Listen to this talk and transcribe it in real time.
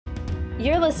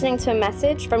You're listening to a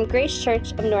message from Grace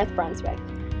Church of North Brunswick,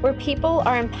 where people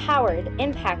are empowered,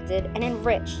 impacted, and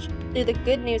enriched through the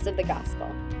good news of the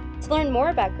gospel. To learn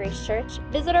more about Grace Church,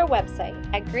 visit our website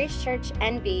at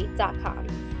gracechurchnb.com.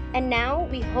 And now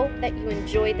we hope that you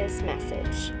enjoy this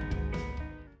message.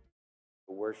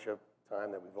 The worship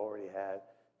time that we've already had,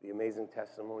 the amazing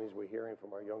testimonies we're hearing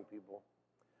from our young people.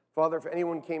 Father, if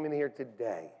anyone came in here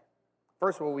today,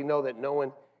 first of all, we know that no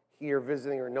one here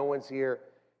visiting or no one's here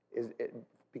is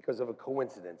because of a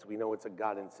coincidence. We know it's a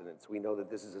God incident. We know that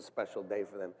this is a special day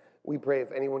for them. We pray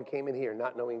if anyone came in here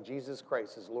not knowing Jesus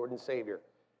Christ as Lord and Savior,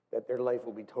 that their life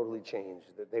will be totally changed,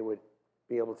 that they would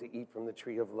be able to eat from the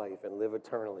tree of life and live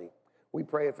eternally. We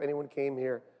pray if anyone came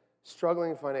here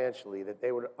struggling financially, that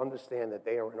they would understand that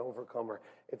they are an overcomer.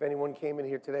 If anyone came in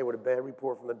here today with a bad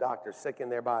report from the doctor, sick in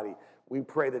their body, we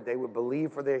pray that they would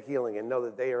believe for their healing and know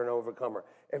that they are an overcomer.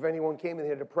 If anyone came in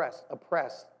here depressed,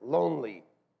 oppressed, lonely,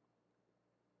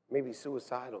 maybe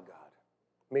suicidal, God,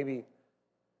 maybe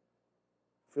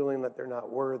feeling that they're not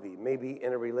worthy, maybe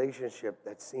in a relationship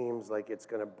that seems like it's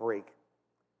going to break,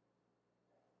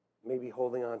 maybe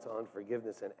holding on to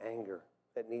unforgiveness and anger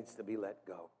that needs to be let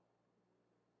go.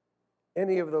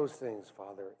 Any of those things,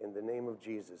 Father, in the name of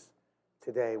Jesus,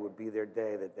 today would be their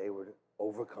day that they would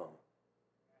overcome.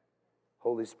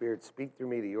 Holy Spirit, speak through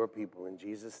me to your people in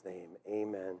Jesus' name,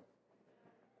 amen.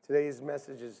 Today's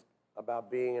message is about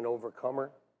being an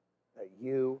overcomer, that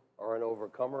you are an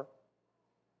overcomer.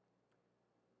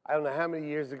 I don't know how many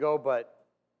years ago, but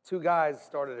two guys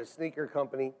started a sneaker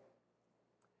company,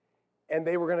 and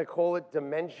they were going to call it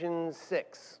Dimension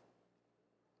 6.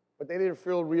 But they didn't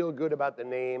feel real good about the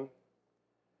name.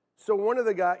 So one of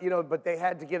the guys, but they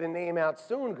had to get a name out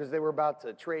soon because they were about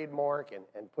to trademark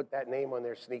and put that name on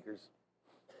their sneakers.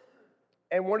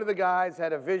 And one of the guys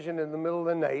had a vision in the middle of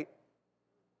the night,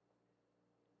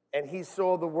 and he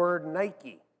saw the word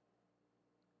Nike.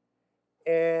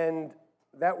 And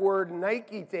that word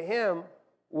Nike to him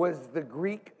was the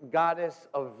Greek goddess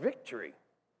of victory.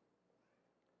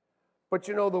 But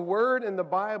the word in the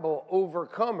Bible,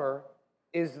 overcomer,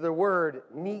 is the word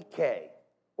Nike,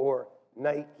 or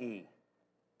Nike.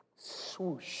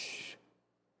 Swoosh.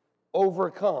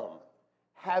 Overcome.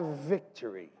 Have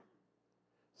victory.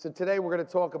 So today we're going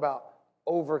to talk about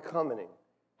overcoming,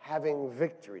 having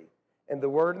victory. And the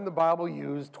word in the Bible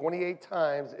used 28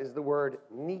 times is the word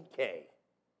Nike.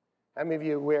 How many of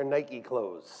you wear Nike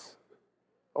clothes?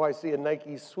 Oh, I see a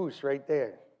Nike swoosh right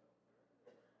there.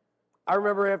 I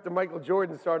remember after Michael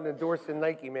Jordan started endorsing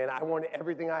Nike, man, I wanted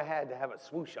everything I had to have a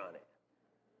swoosh on it.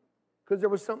 Because there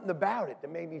was something about it that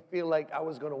made me feel like I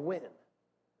was going to win.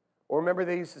 Or remember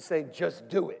they used to say, just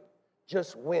do it.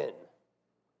 Just win.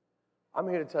 I'm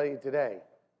here to tell you today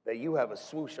that you have a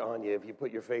swoosh on you if you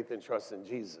put your faith and trust in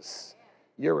Jesus.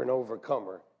 You're an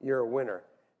overcomer. You're a winner.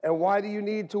 And why do you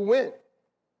need to win?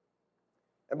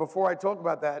 And before I talk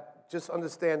about that, just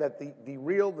understand that the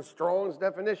Strong's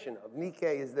definition of Nike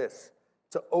is this: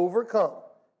 to overcome,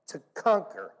 to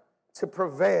conquer, to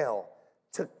prevail,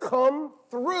 to come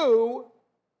through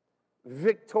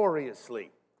victoriously.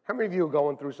 How many of you are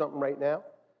going through something right now?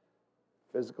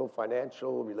 Physical,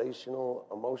 financial, relational,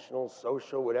 emotional,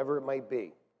 social, whatever it might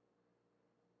be.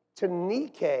 To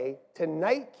Nike,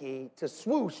 to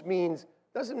swoosh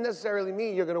doesn't necessarily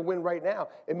mean you're going to win right now.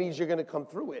 It means you're going to come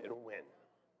through it and win.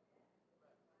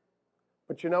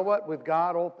 But you know what? With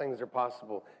God, all things are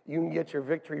possible. You can get your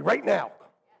victory right now.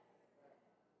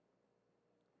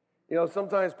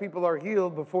 Sometimes people are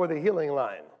healed before the healing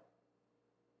line.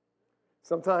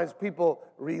 Sometimes people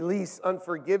release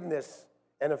unforgiveness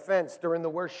and offense during the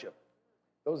worship.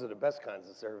 Those are the best kinds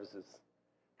of services,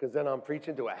 because then I'm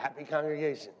preaching to a happy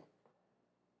congregation.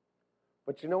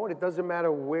 But you know what? It doesn't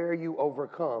matter where you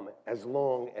overcome as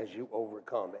long as you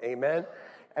overcome. Amen?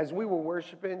 As we were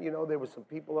worshiping, there were some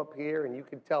people up here, and you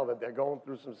could tell that they're going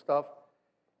through some stuff.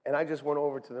 And I just went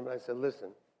over to them and I said, listen,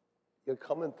 you're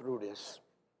coming through this.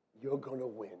 You're going to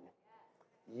win.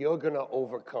 You're going to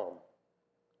overcome.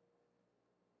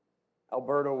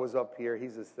 Alberto was up here.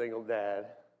 He's a single dad.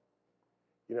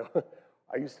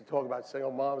 I used to talk about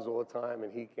single moms all the time,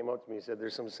 and he came up to me and said,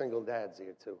 there's some single dads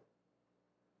here too.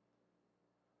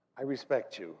 I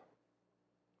respect you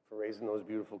for raising those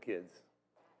beautiful kids.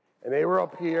 And they were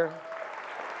up here.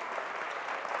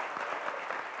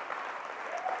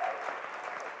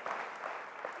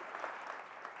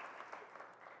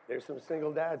 There's some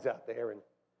single dads out there, and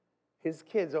his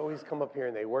kids always come up here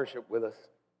and they worship with us.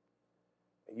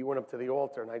 And you went up to the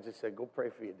altar, and I just said, go pray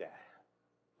for your dad.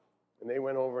 And they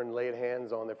went over and laid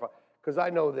hands on their father. Because I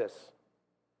know this.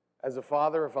 As a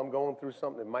father, if I'm going through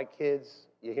something, my kids,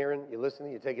 you hearing, you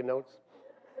listening, you taking notes?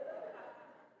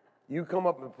 You come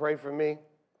up and pray for me,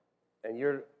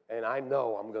 and I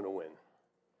know I'm going to win.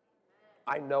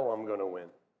 I know I'm going to win.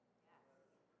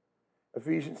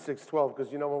 Ephesians 6:12,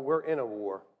 because you know what? We're in a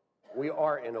war. We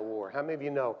are in a war. How many of you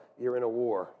know you're in a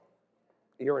war?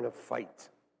 You're in a fight.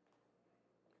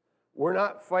 We're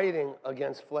not fighting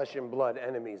against flesh and blood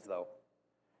enemies, though.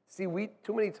 See,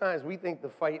 too many times we think the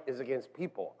fight is against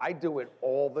people. I do it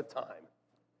all the time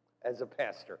as a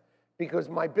pastor because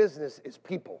my business is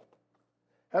people.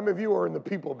 How many of you are in the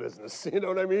people business? You know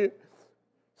what I mean?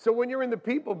 So when you're in the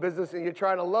people business and you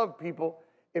try to love people,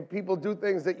 if people do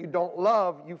things that you don't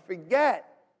love, you forget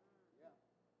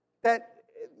that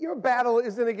your battle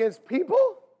isn't against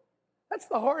people. That's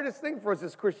the hardest thing for us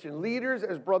as Christian leaders,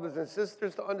 as brothers and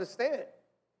sisters to understand.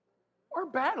 Our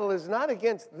battle is not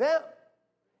against them.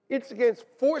 It's against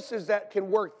forces that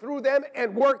can work through them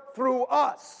and work through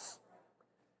us.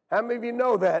 How many of you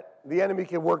know that the enemy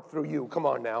can work through you? Come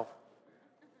on now.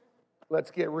 Let's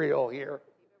get real here.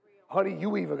 Honey,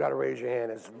 you even got to raise your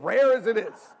hand. As rare as it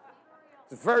is.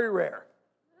 It's very rare.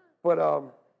 But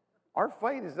our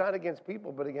fight is not against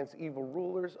people, but against evil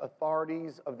rulers,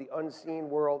 authorities of the unseen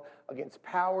world, against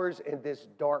powers in this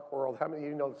dark world. How many of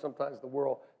you know that sometimes the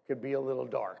world could be a little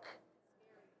dark?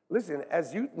 Listen,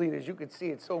 as youth leaders, you could see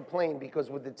it so plain because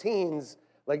with the teens,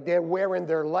 like they're wearing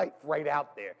their life right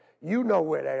out there. You know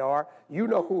where they are. You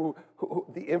know who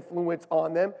the influence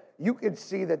on them. You could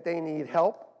see that they need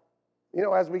help. You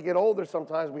know, as we get older,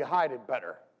 sometimes we hide it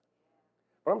better.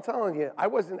 But I'm telling you, I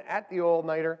wasn't at the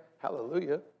all-nighter.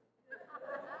 Hallelujah.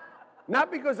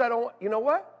 Not because I don't, you know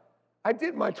what? I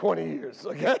did my 20 years,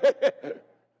 okay?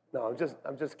 No,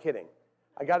 I'm just kidding.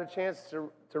 I got a chance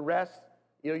to rest.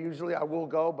 You know, usually I will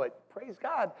go, but praise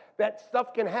God, that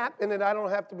stuff can happen and I don't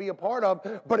have to be a part of,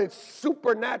 but it's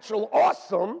supernatural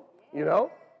awesome, you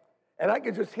know? And I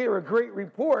could just hear a great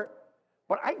report,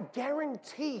 but I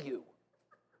guarantee you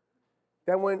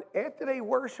that after they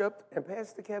worshiped and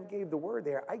Pastor Kev gave the word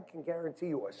there, I can guarantee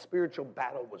you a spiritual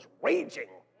battle was raging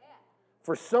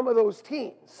for some of those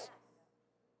teens.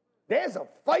 There's a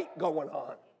fight going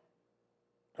on.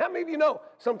 How many of you know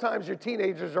sometimes your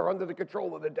teenagers are under the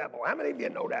control of the devil? How many of you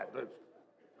know that?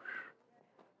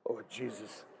 Oh,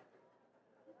 Jesus.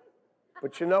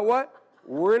 But you know what?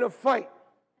 We're in a fight.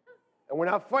 And we're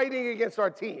not fighting against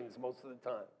our teens most of the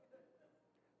time,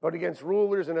 but against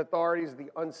rulers and authorities of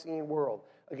the unseen world,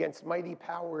 against mighty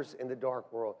powers in the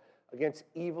dark world, against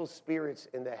evil spirits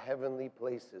in the heavenly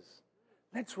places.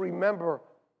 Let's remember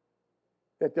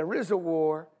that there is a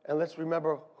war, and let's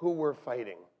remember who we're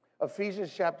fighting.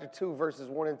 Ephesians chapter 2, verses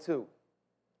 1 and 2.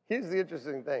 Here's the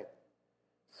interesting thing.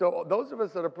 So those of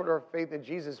us that have put our faith in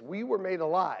Jesus, we were made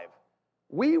alive.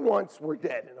 We once were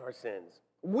dead in our sins.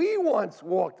 We once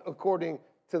walked according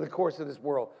to the course of this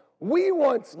world. We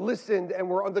once listened and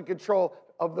were under control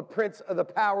of the prince of the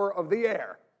power of the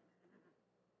air.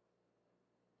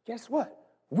 Guess what?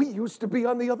 We used to be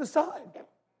on the other side.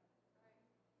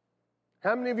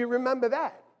 How many of you remember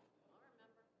that?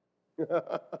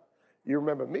 You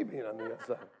remember me being on the other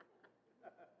side.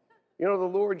 You know, the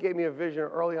Lord gave me a vision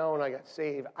early on when I got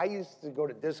saved. I used to go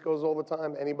to discos all the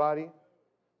time. Anybody?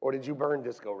 Or did you burn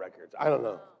disco records? I don't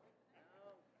know.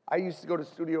 I used to go to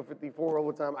Studio 54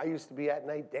 all the time. I used to be at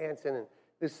night dancing, and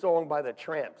this song by the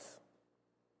Tramps,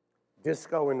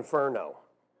 Disco Inferno.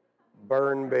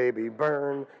 Burn, baby,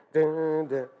 burn. Dun,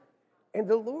 dun. And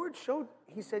the Lord showed,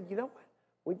 he said, you know what?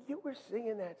 When you were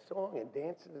singing that song and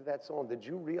dancing to that song, did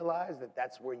you realize that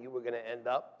that's where you were going to end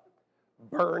up?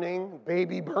 Burning,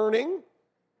 baby, burning?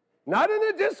 Not in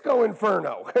a disco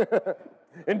inferno.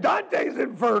 In Dante's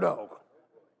Inferno.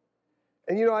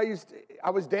 And you know, I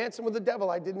was dancing with the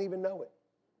devil. I didn't even know it.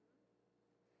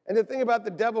 And the thing about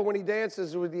the devil, when he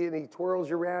dances with you and he twirls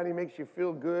you around, he makes you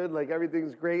feel good, like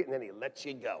everything's great, and then he lets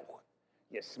you go.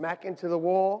 You smack into the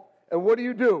wall, and what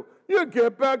do? You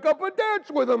get back up and dance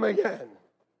with him again.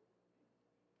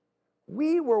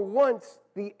 We were once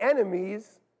the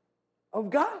enemies of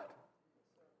God.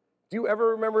 Do you ever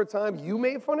remember a time you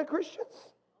made fun of Christians?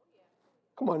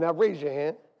 Come on now, raise your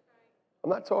hand. I'm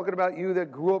not talking about you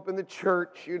that grew up in the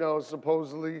church, you know,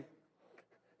 supposedly.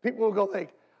 People will go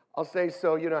like, I'll say,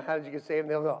 so, you know, how did you get saved?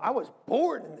 And they'll go, I was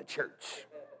born in the church.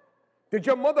 Did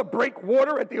your mother break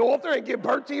water at the altar and give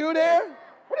birth to you there?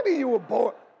 What do you mean you were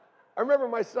born? I remember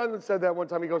my son said that one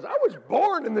time. He goes, I was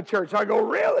born in the church. I go,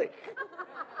 really?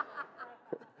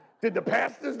 Did the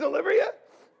pastors deliver you?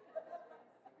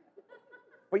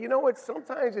 But you know what?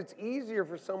 Sometimes it's easier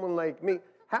for someone like me.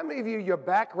 How many of you, your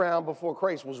background before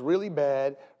Christ was really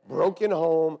bad, broken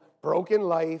home, broken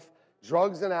life,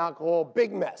 drugs and alcohol,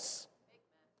 big mess?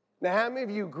 Now, how many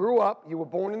of you grew up, you were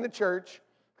born in the church,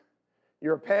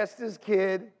 you're a pastor's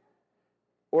kid,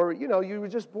 Or, you were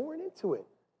just born into it.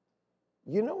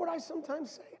 You know what I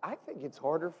sometimes say? I think it's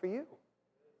harder for you.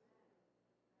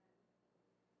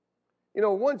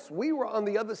 Once we were on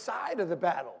the other side of the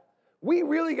battle, we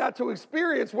really got to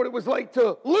experience what it was like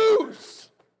to lose.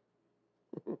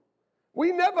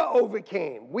 We never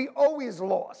overcame. We always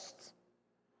lost.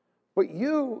 But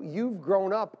you've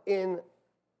grown up in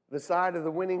the side of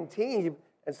the winning team,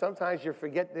 and sometimes you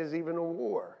forget there's even a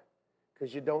war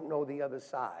because you don't know the other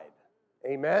side.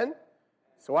 Amen?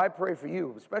 So I pray for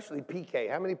you, especially PK.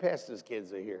 How many pastors'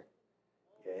 kids are here?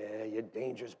 Yeah, you're a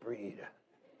dangerous breed.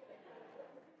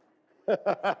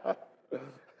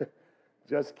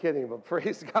 Just kidding, but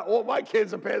praise God. All my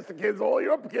kids are pastor kids. All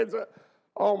your kids are.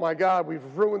 Oh my God, we've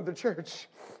ruined the church.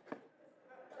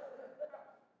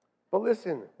 But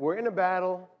listen, we're in a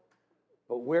battle,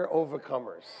 but we're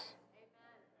overcomers.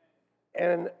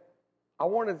 And I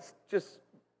want to just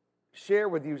share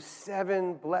with you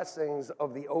 7 blessings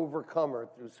of the overcomer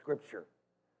through Scripture.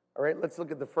 All right, let's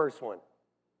look at the first one.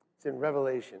 It's in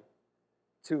Revelation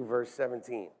 2, verse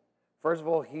 17. First of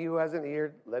all, he who has an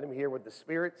ear, let him hear what the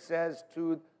Spirit says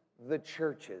to the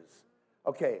churches.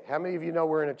 Okay, how many of you know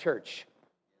we're in a church?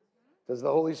 Does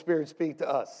the Holy Spirit speak to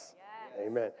us? Yes.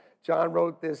 Amen. John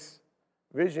wrote this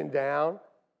vision down,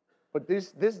 but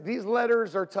these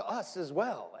letters are to us as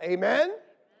well. Amen?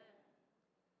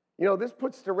 This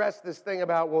puts to rest this thing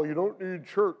about, well, you don't need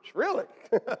church. Really?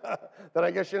 Then I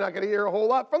guess you're not going to hear a whole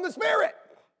lot from the Spirit.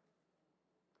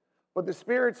 But the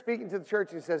Spirit speaking to the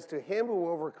church, he says, to him who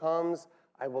overcomes,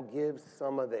 I will give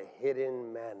some of the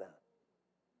hidden manna.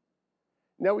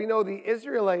 Now we know the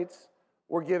Israelites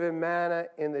were given manna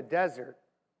in the desert.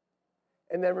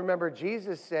 And then remember,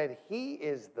 Jesus said he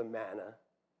is the manna.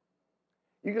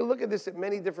 You can look at this in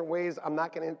many different ways. I'm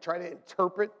not going to try to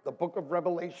interpret the book of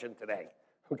Revelation today,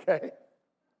 okay?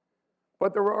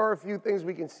 But there are a few things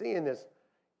we can see in this.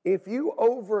 If you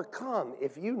overcome,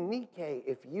 if you Nike,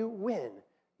 if you win,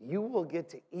 you will get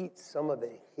to eat some of the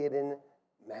hidden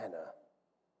manna.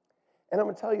 And I'm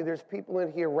going to tell you, there's people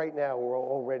in here right now who are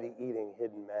already eating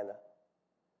hidden manna.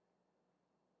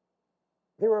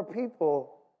 There are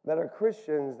people that are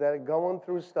Christians that are going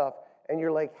through stuff, and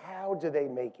you're like, how do they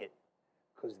make it?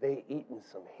 Because they're eating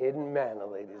some hidden manna,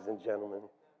 ladies and gentlemen.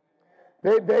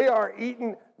 They are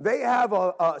eating, they have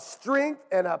a strength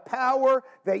and a power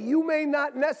that you may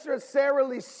not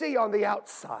necessarily see on the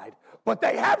outside, but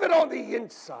they have it on the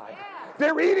inside. Yeah.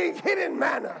 They're eating hidden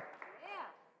manna.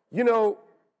 Yeah.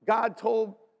 God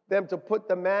told them to put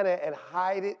the manna and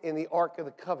hide it in the Ark of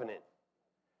the Covenant.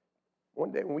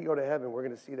 One day when we go to heaven, we're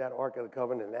going to see that Ark of the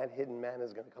Covenant, and that hidden manna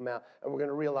is going to come out, and we're going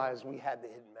to realize we had the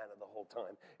hidden manna the whole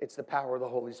time. It's the power of the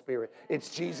Holy Spirit.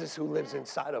 It's Jesus who lives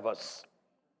inside of us.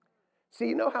 See,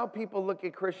 you know how people look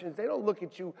at Christians? They don't look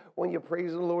at you when you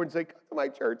praise the Lord and say, come to my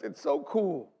church, it's so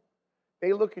cool.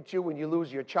 They look at you when you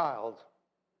lose your child,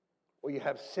 or you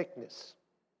have sickness,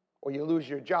 or you lose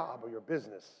your job or your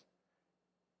business.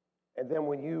 And then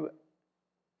when you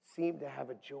seem to have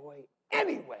a joy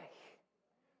anyway,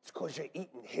 it's because you're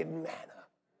eating hidden manna.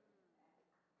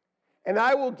 And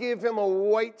I will give him a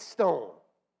white stone.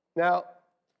 Now,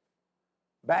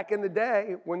 back in the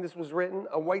day when this was written,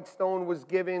 a white stone was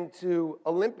given to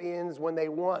Olympians when they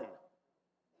won,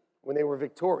 when they were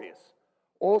victorious.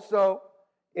 Also,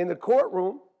 in the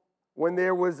courtroom, when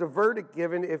there was a verdict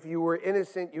given, if you were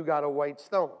innocent, you got a white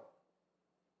stone.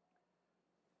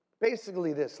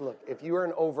 Basically this, look, if you are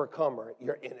an overcomer,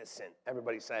 you're innocent.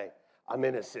 Everybody say, I'm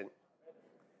innocent.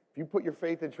 If you put your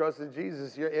faith and trust in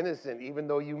Jesus, you're innocent. Even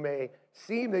though you may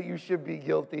seem that you should be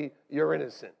guilty, you're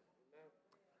innocent.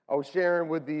 I was sharing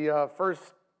with the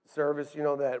first service,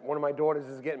 that one of my daughters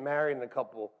is getting married in a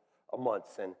couple of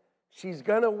months, and she's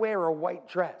going to wear a white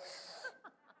dress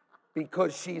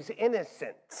because she's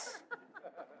innocent.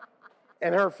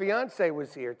 And her fiance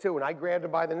was here, too, and I grabbed her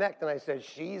by the neck, and I said,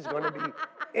 she's going to be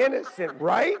innocent,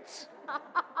 right?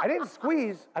 I didn't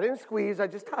squeeze, I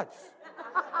just touched.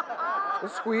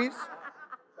 Just squeeze.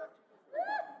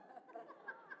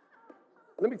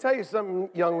 Let me tell you something,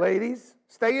 young ladies.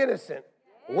 Stay innocent.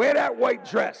 Yeah. Wear that white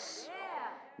dress.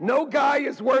 Yeah. No guy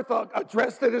is worth a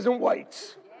dress that isn't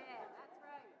white. Yeah, that's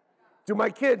right. Do my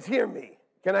kids hear me?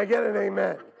 Can I get an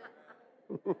amen?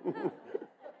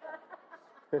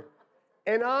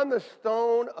 And on the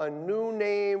stone, a new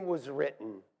name was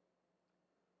written.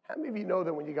 How many of you know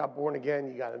that when you got born again,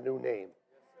 you got a new name?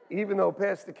 Even though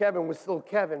Pastor Kevin was still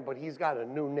Kevin, but he's got a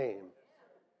new name.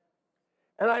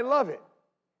 And I love it.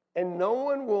 And no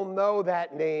one will know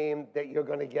that name that you're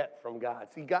going to get from God.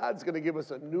 See, God's going to give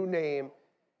us a new name,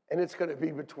 and it's going to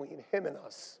be between him and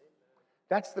us.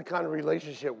 That's the kind of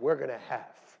relationship we're going to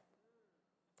have.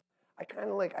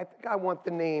 I think I want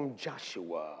the name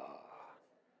Joshua.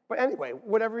 But anyway,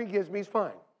 whatever he gives me is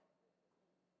fine.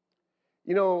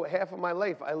 You know, half of my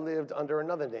life I lived under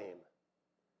another name.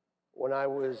 When I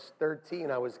was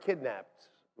 13, I was kidnapped,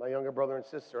 my younger brother and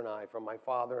sister and I, from my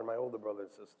father and my older brother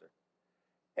and sister.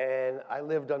 And I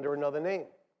lived under another name.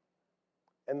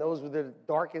 And those were the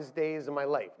darkest days of my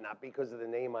life, not because of the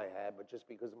name I had, but just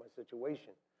because of my situation.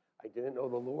 I didn't know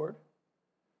the Lord.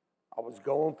 I was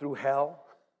going through hell.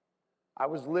 I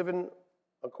was living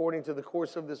according to the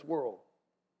course of this world.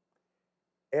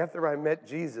 After I met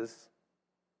Jesus,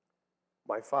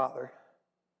 my father,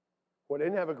 who I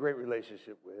didn't have a great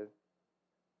relationship with,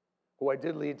 who I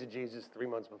did lead to Jesus 3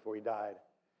 months before he died,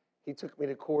 he took me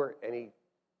to court and he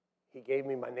gave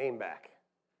me my name back.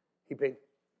 He paid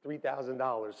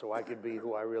 $3,000 so I could be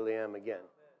who I really am again.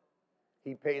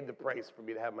 He paid the price for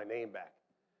me to have my name back.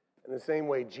 In the same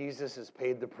way, Jesus has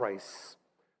paid the price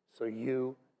so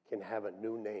you can have a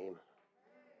new name.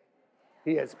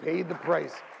 He has paid the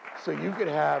price so you could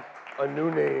have a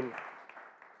new name.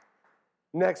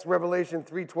 Next, Revelation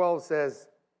 3:12 says,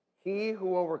 he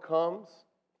who overcomes,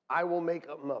 I will make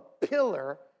him a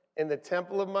pillar in the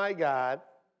temple of my God,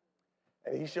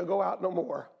 and he shall go out no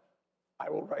more. I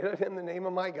will write on him the name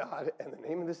of my God and the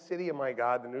name of the city of my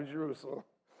God, the New Jerusalem,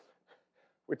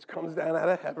 which comes down out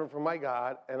of heaven from my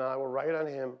God, and I will write on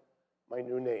him my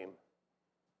new name.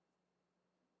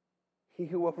 He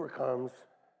who overcomes,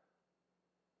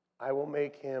 I will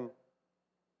make him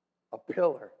a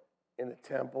pillar in the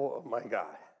temple of my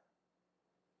God.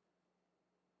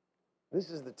 This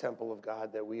is the temple of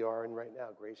God that we are in right now,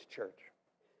 Grace Church.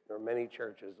 There are many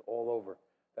churches all over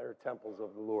that are temples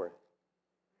of the Lord.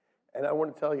 And I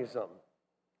want to tell you something.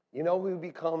 You know who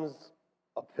becomes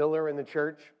a pillar in the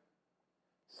church?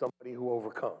 Somebody who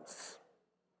overcomes.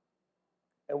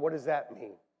 And what does that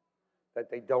mean?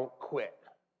 That they don't quit.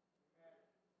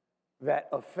 That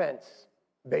offense.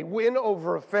 They win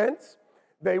over offense.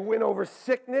 They win over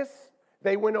sickness.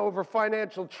 They win over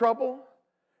financial trouble.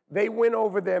 They win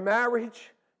over their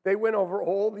marriage. They win over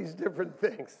all these different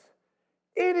things.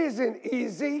 It isn't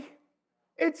easy.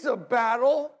 It's a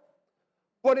battle.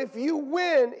 But if you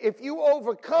win, if you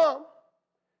overcome,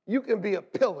 you can be a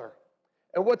pillar.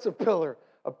 And what's a pillar?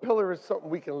 A pillar is something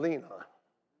we can lean on.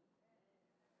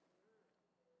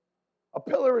 A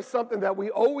pillar is something that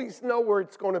we always know where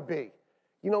it's going to be.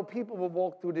 You know, people will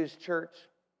walk through this church.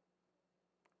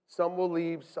 Some will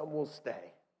leave, some will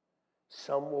stay.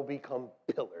 Some will become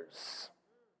pillars.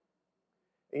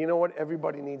 And you know what?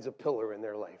 Everybody needs a pillar in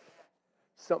their life.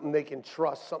 Something they can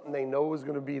trust, something they know is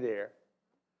going to be there.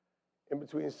 In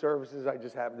between services, I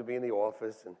just happened to be in the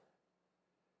office, and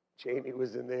Jamie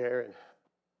was in there and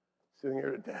sitting at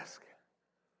her desk.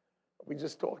 We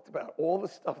just talked about all the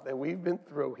stuff that we've been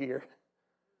through here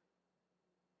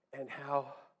and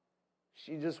how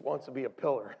she just wants to be a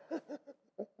pillar.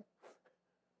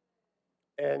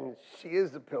 And she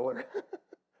is a pillar.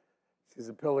 She's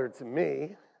a pillar to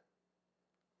me,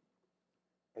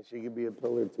 and she can be a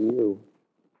pillar to you.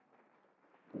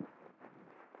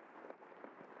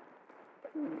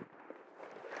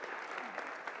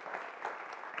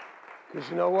 Because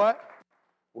you know what?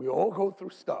 We all go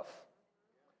through stuff.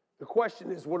 The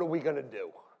question is, what are we going to do?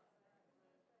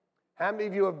 How many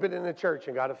of you have been in a church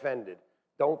and got offended?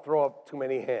 Don't throw up too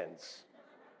many hands.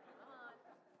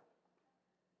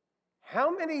 How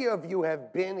many of you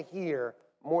have been here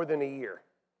more than a year?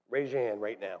 Raise your hand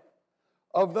right now.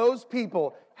 Of those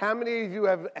people, how many of you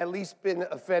have at least been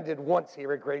offended once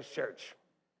here at Grace Church?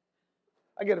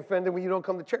 I get offended when you don't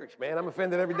come to church, man. I'm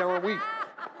offended every darn week.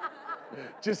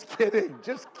 Just kidding,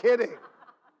 just kidding.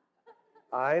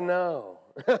 I know.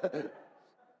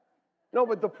 No,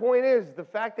 but the point is, the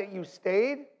fact that you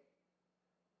stayed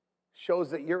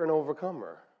shows that you're an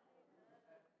overcomer.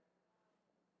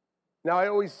 Now, I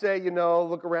always say, you know,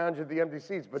 look around you at the empty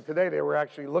seats, but today they were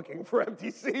actually looking for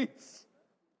empty seats.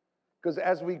 Because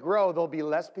as we grow, there'll be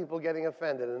less people getting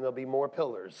offended and there'll be more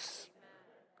pillars.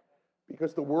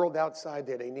 Because the world outside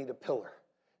there, they need a pillar.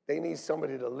 They need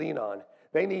somebody to lean on.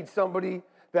 They need somebody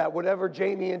that whatever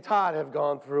Jamie and Todd have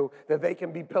gone through, that they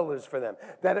can be pillars for them.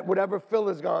 That whatever Phil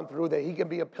has gone through, that he can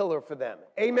be a pillar for them.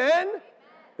 Amen? Amen.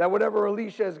 That whatever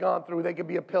Alicia has gone through, they can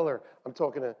be a pillar. I'm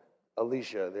talking to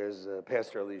Alicia. There's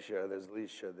Pastor Alicia. There's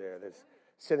Alicia there. There's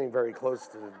sitting very close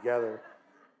together.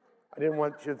 I didn't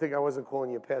want you to think I wasn't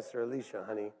calling you Pastor Alicia,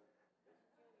 honey.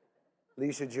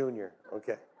 Alicia Jr.,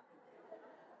 okay.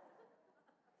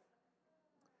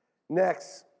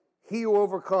 Next, he who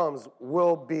overcomes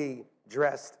will be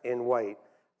dressed in white.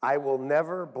 I will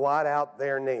never blot out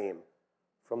their name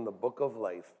from the book of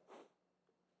life,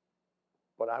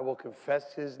 but I will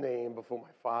confess his name before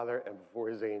my Father and before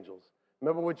his angels.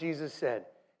 Remember what Jesus said,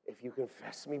 if you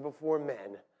confess me before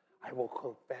men, I will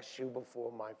confess you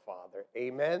before my Father.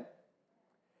 Amen?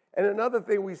 And another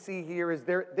thing we see here is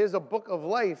there's a book of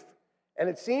life, and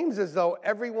it seems as though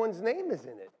everyone's name is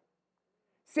in it.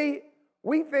 See,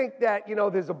 we think that,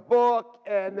 there's a book,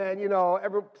 and then,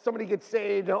 somebody gets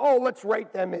saved, and, let's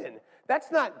write them in. That's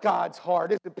not God's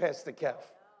heart, is it, Pastor Kev?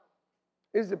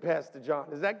 Is it, Pastor John?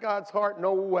 Is that God's heart?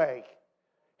 No way.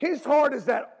 His heart is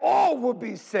that all will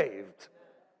be saved.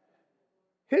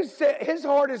 His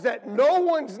heart is that no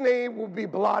one's name will be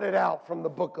blotted out from the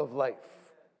book of life.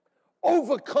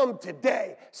 Overcome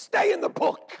today. Stay in the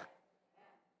book.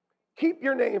 Keep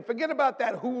your name. Forget about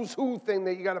that who's who thing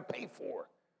that you got to pay for.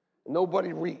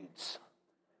 Nobody reads.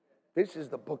 This is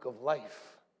the book of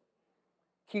life.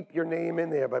 Keep your name in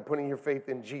there by putting your faith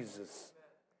in Jesus.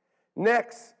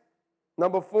 Next,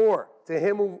 number 4, to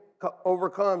him who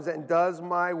overcomes and does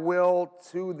my will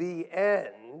to the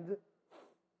end,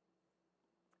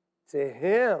 to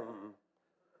him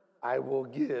I will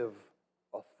give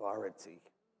authority.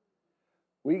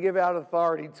 We give out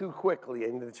authority too quickly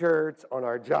in the church, on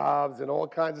our jobs, in all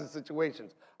kinds of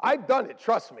situations. I've done it,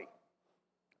 trust me.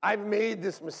 I've made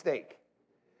this mistake.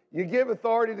 You give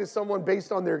authority to someone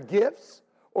based on their gifts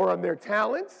or on their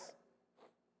talents,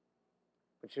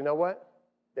 but you know what?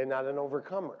 They're not an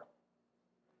overcomer.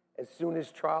 As soon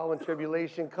as trial and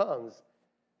tribulation comes,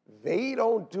 they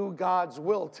don't do God's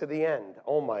will to the end.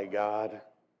 Oh my God.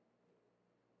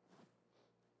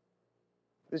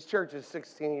 This church is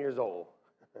 16 years old.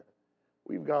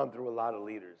 We've gone through a lot of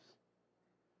leaders.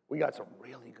 We got some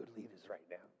really good leaders right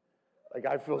now. Like,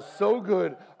 I feel so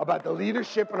good about the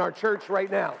leadership in our church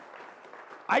right now.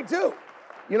 I do.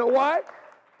 You know why?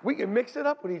 We can mix it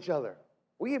up with each other.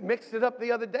 We mixed it up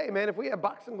the other day, man. If we had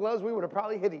boxing gloves, we would have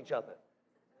probably hit each other.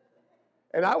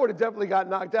 And I would have definitely got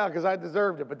knocked out because I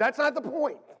deserved it. But that's not the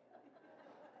point.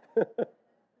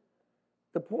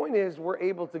 The point is we're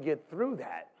able to get through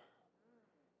that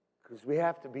because we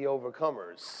have to be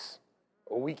overcomers,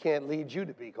 or we can't lead you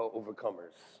to be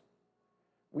overcomers.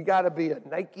 We got to be a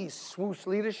Nike swoosh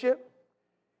leadership,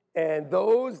 and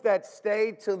those that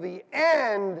stay to the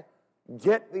end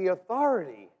get the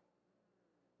authority.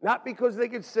 Not because they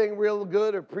can sing real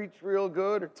good or preach real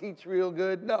good or teach real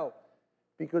good, no.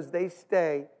 Because they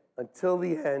stay until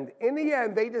the end. In the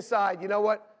end, they decide, you know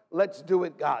what? Let's do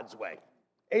it God's way.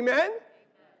 Amen?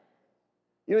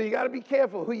 You got to be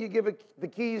careful who you give the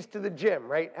keys to the gym,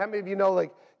 right? How many of you know,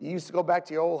 like, you used to go back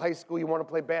to your old high school, you want to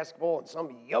play basketball, and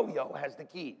some yo-yo has the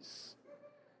keys.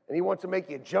 And he wants to make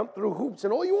you jump through hoops,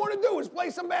 and all you want to do is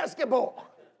play some basketball.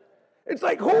 It's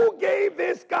like, who gave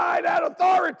this guy that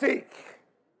authority?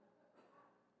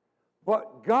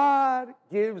 But God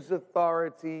gives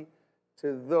authority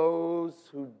to those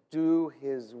who do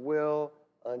his will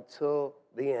until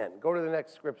the end. Go to the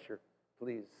next scripture,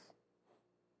 please.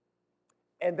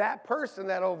 And that person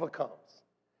that overcomes,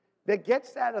 that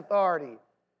gets that authority,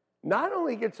 not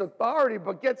only gets authority,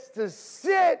 but gets to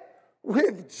sit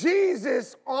with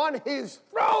Jesus on his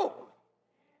throne.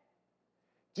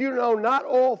 Do you know not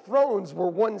all thrones were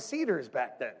one-seaters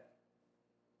back then?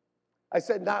 I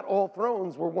said not all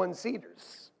thrones were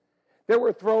one-seaters. There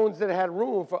were thrones that had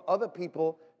room for other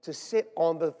people to sit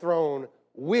on the throne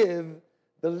with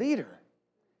the leader.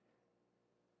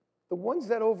 The ones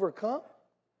that overcome,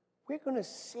 we're going to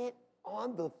sit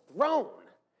on the throne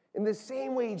in the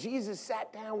same way Jesus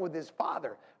sat down with his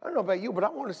Father. I don't know about you, but I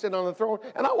want to sit on the throne,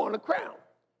 and I want a crown.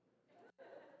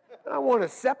 And I want a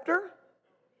scepter,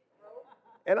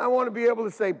 and I want to be able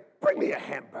to say, bring me a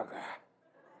hamburger.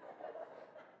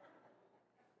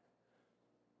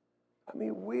 I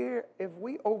mean, if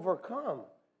we overcome,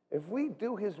 if we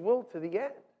do his will to the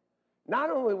end, not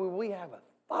only will we have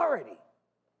authority,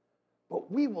 but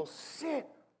we will sit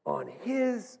on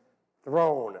his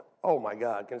throne. Oh my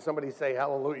God, can somebody say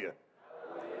hallelujah?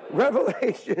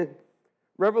 Hallelujah.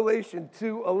 Revelation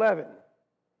 2:11.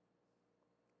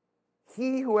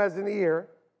 He who has an ear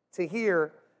to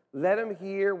hear, let him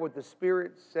hear what the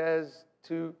Spirit says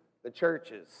to the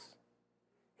churches.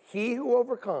 He who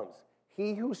overcomes,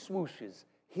 he who swooshes,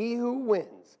 he who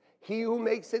wins, he who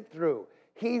makes it through,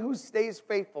 he who stays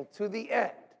faithful to the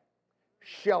end,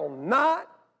 shall not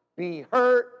be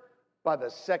hurt by the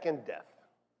second death.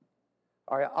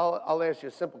 All right, I'll ask you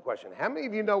a simple question. How many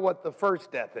of you know what the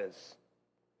first death is?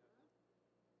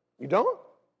 You don't?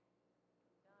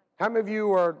 How many of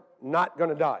you are not going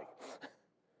to die?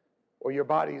 Or your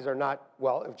bodies are not,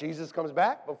 well, if Jesus comes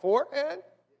back beforehand,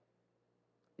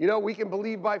 we can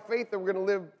believe by faith that we're going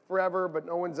to live forever, but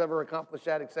no one's ever accomplished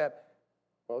that except,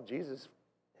 well, Jesus,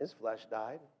 his flesh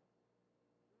died.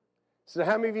 So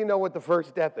how many of you know what the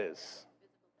first death is?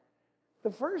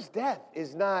 The first death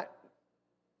is not,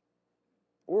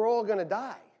 we're all going to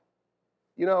die.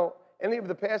 You know, any of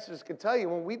the pastors can tell you,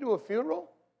 when we do a funeral,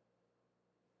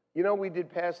 you know, we did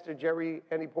Pastor Jerry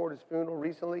Henny Porter's funeral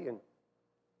recently, and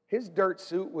his dirt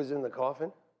suit was in the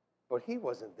coffin, but he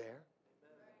wasn't there.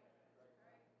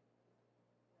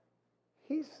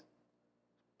 His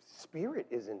spirit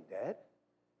isn't dead.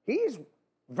 He's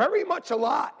very much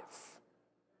alive.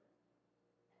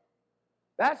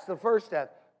 That's the first death.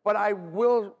 But I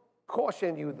will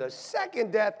caution you, the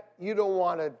second death you don't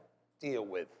want to deal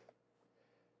with.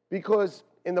 Because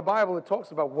in the Bible it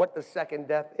talks about what the second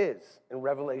death is in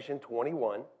Revelation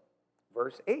 21,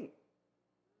 verse 8.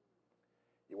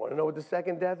 You want to know what the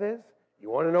second death is? You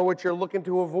want to know what you're looking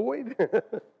to avoid?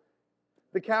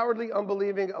 The cowardly,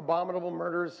 unbelieving, abominable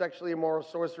murderers, sexually immoral,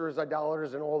 sorcerers,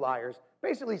 idolaters, and all liars,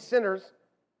 basically sinners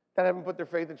that haven't put their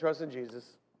faith and trust in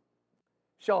Jesus,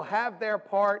 shall have their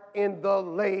part in the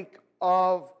lake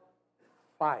of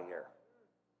fire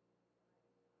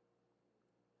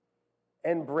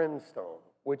and brimstone,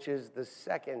 which is the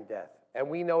second death. And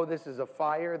we know this is a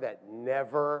fire that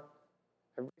never,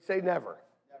 say never.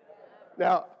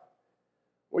 Now,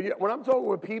 when I'm talking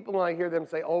with people and I hear them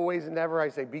say always and never, I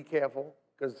say be careful,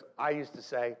 because I used to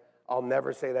say, I'll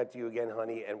never say that to you again,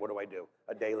 honey, and what do?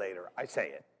 A day later, I say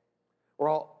it. Or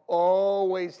I'll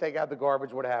always take out the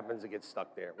garbage. What happens? It gets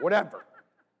stuck there. Whatever.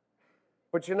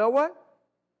 But you know what?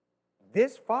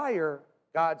 This fire,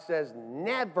 God says,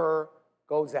 never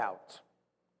goes out.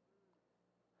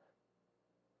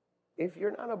 If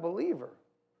you're not a believer,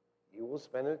 you will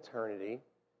spend eternity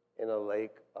in a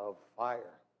lake of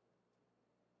fire.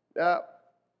 Now,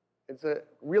 it's a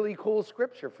really cool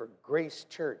scripture for Grace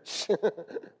Church,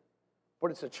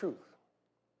 but it's a truth.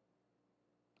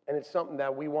 And it's something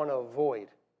that we want to avoid.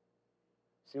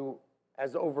 See,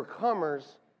 as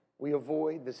overcomers, we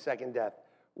avoid the second death.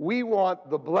 We want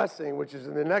the blessing, which is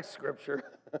in the next scripture.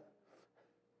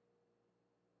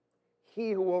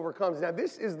 He who overcomes. Now,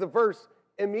 this is the verse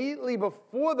immediately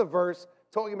before the verse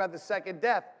talking about the second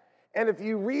death. And if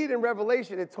you read in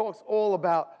Revelation, it talks all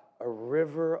about a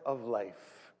river of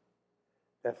life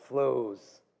that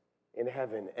flows in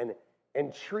heaven,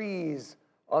 and trees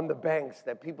on the banks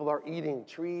that people are eating,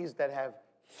 trees that have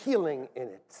healing in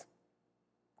it.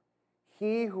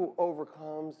 He who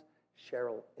overcomes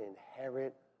shall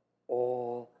inherit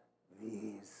all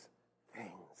these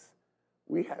things.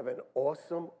 We have an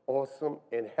awesome, awesome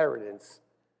inheritance.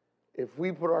 If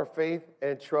we put our faith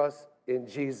and trust in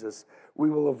Jesus,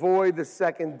 we will avoid the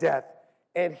second death.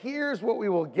 And here's what we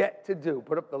will get to do.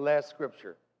 Put up the last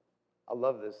scripture. I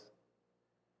love this.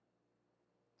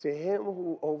 To him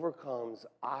who overcomes,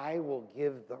 I will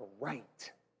give the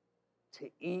right to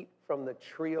eat from the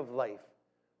tree of life,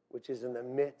 which is in the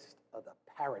midst of the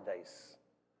paradise,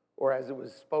 or as it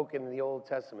was spoken in the Old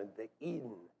Testament, the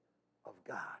Eden of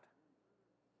God.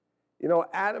 You know,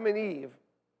 Adam and Eve,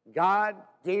 God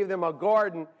gave them a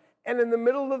garden, and in the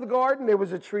middle of the garden, there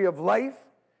was a tree of life,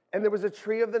 and there was a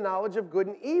tree of the knowledge of good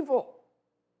and evil.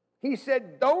 He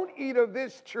said, don't eat of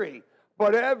this tree,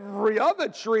 but every other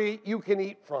tree you can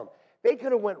eat from. They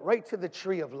could have went right to the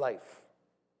tree of life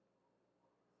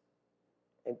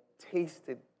and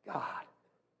tasted God.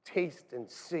 Taste and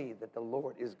see that the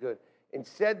Lord is good.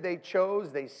 Instead, they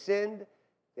sinned,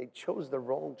 they chose the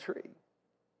wrong tree.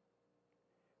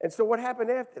 And so what happened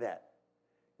after that?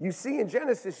 You see in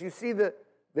Genesis, you see the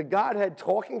Godhead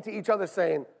talking to each other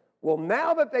saying, well,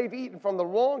 now that they've eaten from the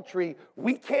wrong tree,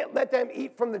 we can't let them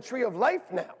eat from the tree of life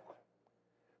now,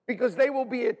 because they will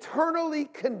be eternally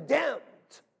condemned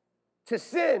to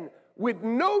sin with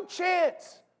no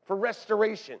chance for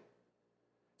restoration.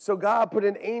 So God put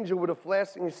an angel with a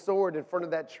flashing sword in front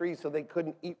of that tree so they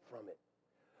couldn't eat from it.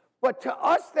 But to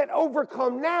us that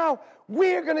overcome now,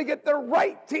 we're going to get the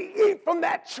right to eat from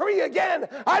that tree again.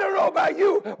 I don't know about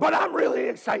you, but I'm really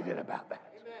excited about that.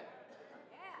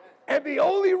 And the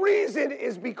only reason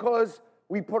is because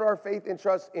we put our faith and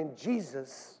trust in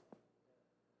Jesus,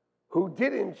 who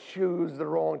didn't choose the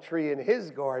wrong tree in his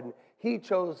garden. He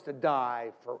chose to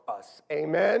die for us.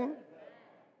 Amen?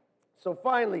 So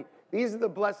finally, these are the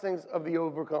blessings of the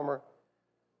overcomer.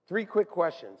 3 quick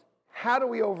questions. How do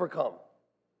we overcome?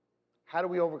 How do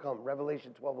we overcome?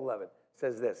 Revelation 12:11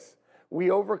 says this.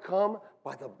 We overcome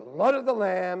by the blood of the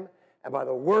Lamb and by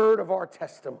the word of our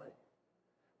testimony.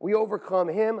 We overcome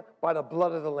him by the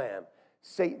blood of the Lamb.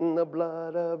 Satan, the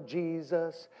blood of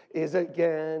Jesus is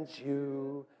against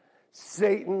you.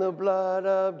 Satan, the blood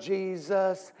of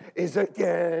Jesus is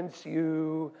against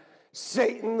you.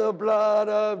 Satan, the blood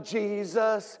of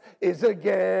Jesus is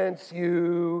against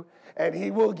you, and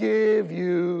he will give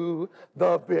you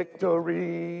the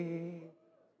victory.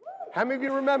 How many of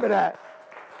you remember that?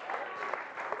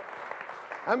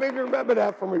 How many of you remember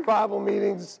that from revival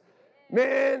meetings?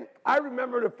 Man, I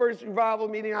remember the first revival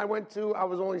meeting I went to. I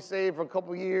was only saved for a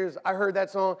couple years. I heard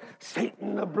that song,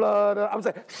 Satan, the blood of, I was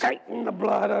like, Satan, the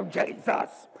blood of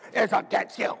Jesus is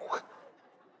against you.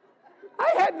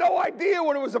 I had no idea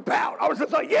what it was about. I was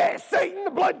just like, yeah, Satan,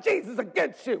 the blood of Jesus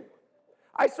against you.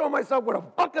 I saw myself with a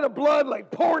bucket of blood,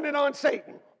 like pouring it on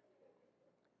Satan.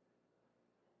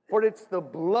 But it's the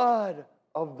blood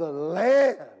of the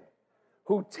Lamb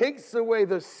who takes away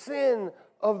the sin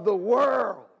of the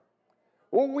world.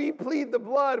 When we plead the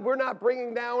blood, we're not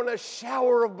bringing down a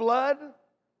shower of blood.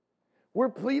 We're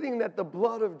pleading that the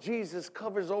blood of Jesus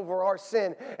covers over our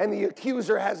sin, and the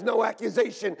accuser has no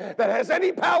accusation that has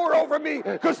any power over me,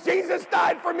 because Jesus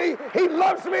died for me. He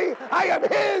loves me. I am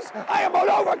his. I am an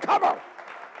overcomer.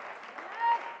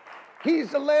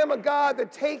 He's the Lamb of God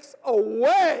that takes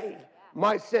away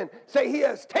my sin. Say, he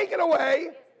has taken away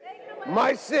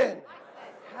my sin.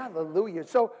 Hallelujah.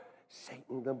 So,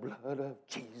 Satan, the blood of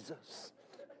Jesus,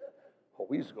 oh,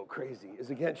 we used to go crazy, is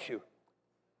against you.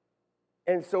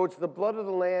 And so it's the blood of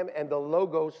the Lamb and the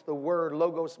logos, the word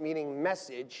logos meaning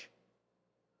message,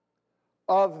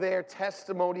 of their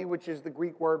testimony, which is the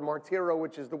Greek word martyro,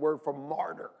 which is the word for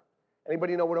martyr.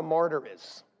 Anybody know what a martyr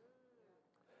is?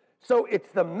 So it's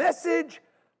the message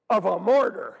of a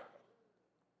martyr.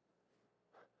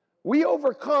 We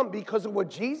overcome because of what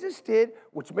Jesus did,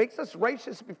 which makes us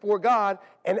righteous before God,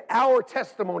 and our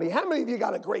testimony. How many of you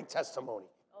got a great testimony?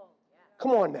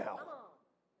 Come on now.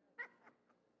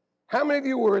 How many of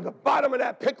you were at the bottom of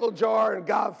that pickle jar and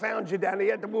God found you down there?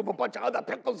 You had to move a bunch of other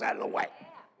pickles out of the way.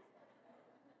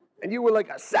 And you were like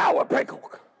a sour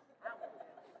pickle.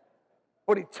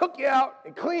 But he took you out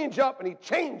and cleaned you up and he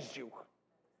changed you.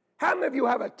 How many of you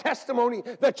have a testimony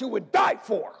that you would die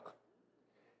for?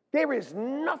 There is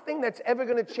nothing that's ever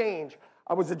going to change.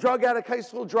 I was a drug addict, high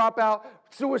school dropout,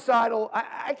 suicidal.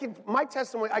 My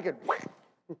testimony, I could,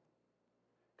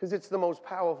 because it's the most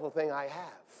powerful thing I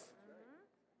have.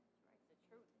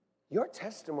 Your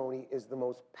testimony is the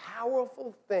most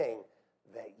powerful thing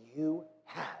that you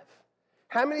have.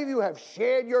 How many of you have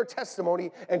shared your testimony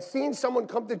and seen someone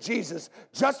come to Jesus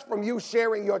just from you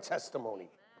sharing your testimony?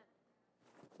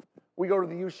 We go to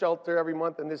the youth shelter every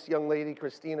month, and this young lady,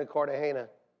 Christina Cartagena,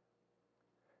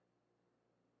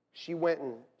 she went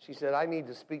and she said, I need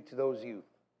to speak to those youth.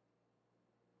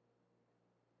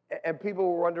 And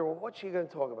people were wondering, well, what's she going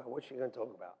to talk about? What's she going to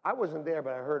talk about? I wasn't there,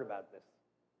 but I heard about this.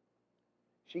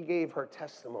 She gave her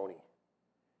testimony,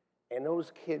 and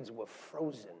those kids were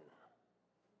frozen.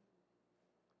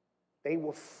 They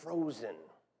were frozen.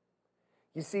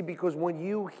 You see, because when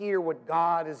you hear what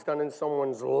God has done in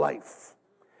someone's life,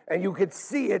 and you could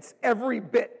see it's every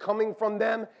bit coming from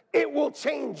them, it will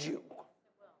change you.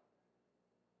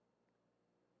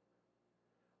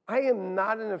 I am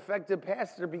not an effective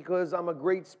pastor because I'm a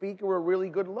great speaker or really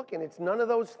good looking. It's none of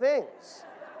those things.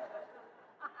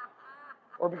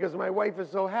 Or because my wife is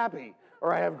so happy,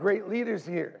 or I have great leaders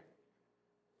here.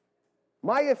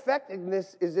 My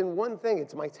effectiveness is in one thing,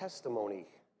 it's my testimony.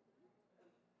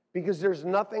 Because there's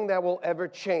nothing that will ever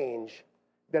change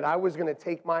that I was going to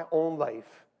take my own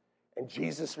life, and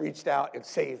Jesus reached out and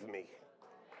saved me.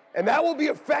 And that will be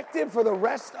effective for the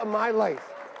rest of my life.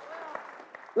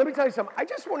 Let me tell you something, I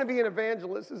just want to be an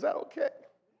evangelist, is that okay?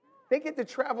 They get to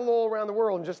travel all around the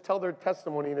world and just tell their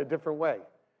testimony in a different way.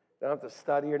 They don't have to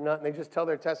study or nothing. They just tell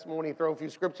their testimony, throw a few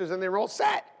scriptures, and they're all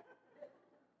set.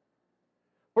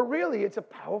 But really, it's a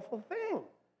powerful thing.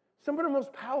 Some of the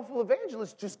most powerful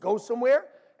evangelists just go somewhere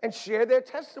and share their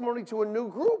testimony to a new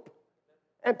group,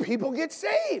 and people get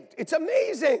saved. It's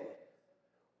amazing.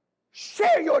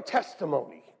 Share your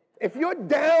testimony. If you're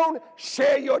down,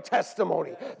 share your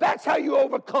testimony. That's how you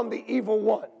overcome the evil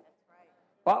one.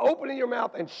 By opening your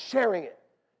mouth and sharing it.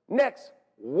 Next,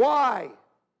 why?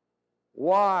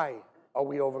 Why are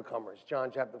we overcomers?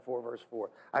 John chapter 4, verse 4.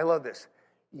 I love this.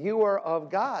 You are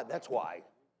of God. That's why.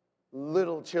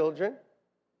 Little children.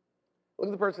 Look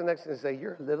at the person next to you and say,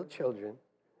 you're little children.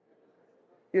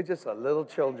 You're just a little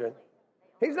children.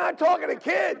 He's not talking to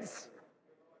kids.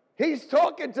 He's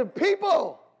talking to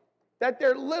people that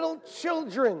they're little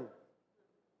children.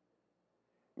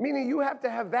 Meaning you have to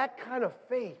have that kind of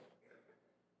faith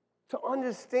to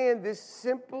understand this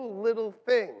simple little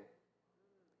thing.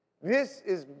 This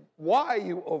is why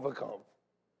you overcome.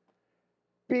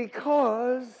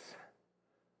 Because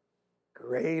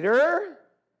greater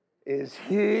is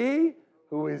he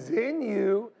who is in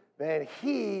you than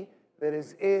he that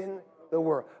is in the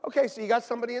world. Okay, so you got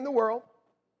somebody in the world.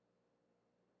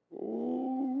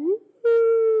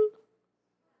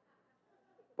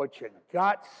 But you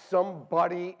got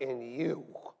somebody in you.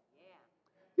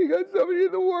 You got somebody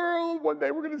in the world. One day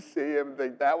we're going to see him and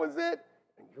think that was it.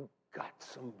 And you got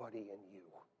somebody in you.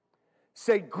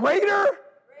 Say, greater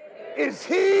is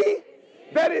he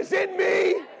that is in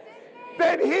me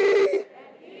than he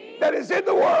that is in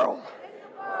the world.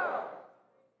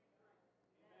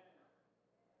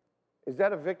 Is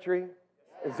that a victory?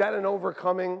 Is that an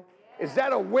overcoming? Is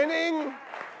that a winning?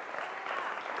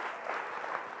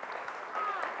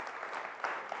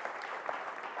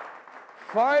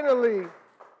 Finally,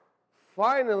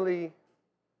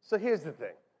 so here's the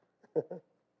thing.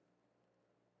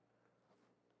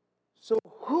 So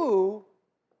who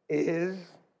is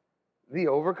the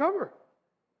overcomer?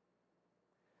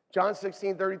 John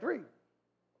 16:33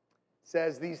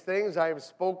 says, these things I have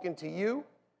spoken to you,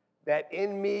 that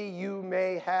in me you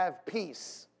may have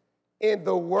peace. In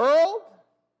the world,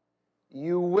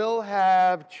 you will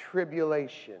have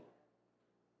tribulation.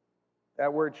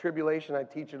 That word tribulation, I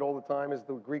teach it all the time, is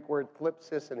the Greek word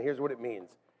thlipsis, and here's what it means.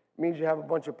 It means you have a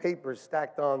bunch of papers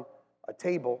stacked on a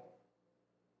table,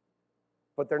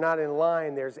 but they're not in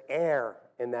line. There's air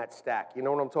in that stack. You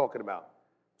know what I'm talking about?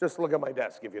 Just look at my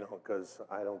desk if you don't, because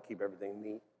I don't keep everything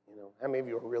neat. You know, how many of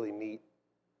you are really neat?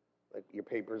 Like your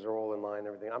papers are all in line and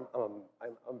everything. I'm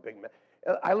a big man.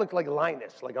 I look like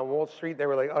Linus, like on Wall Street. They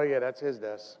were like, oh yeah, that's his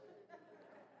desk.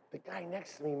 The guy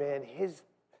next to me, man,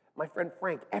 my friend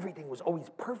Frank, everything was always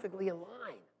perfectly in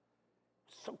line.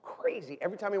 So crazy.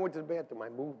 Every time he went to the bathroom, I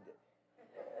moved it.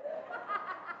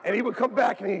 And he would come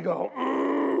back and he'd go,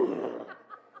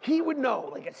 He would know,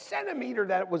 like a centimeter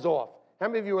that it was off. How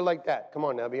many of you are like that? Come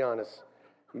on now, be honest.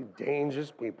 You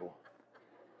dangerous people.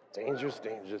 Dangerous.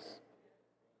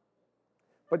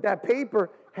 But that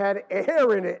paper had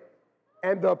air in it,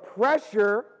 and the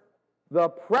pressure,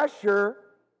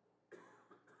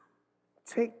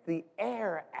 take the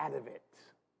air out of it.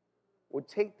 Would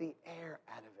take the air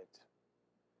out of it.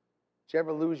 Did you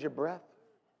ever lose your breath?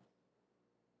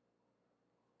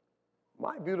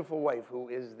 My beautiful wife, who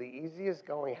is the easiest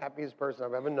going, happiest person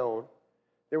I've ever known,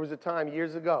 there was a time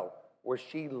years ago where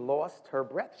she lost her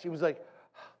breath. She was like,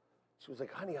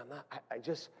 honey, I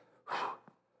just,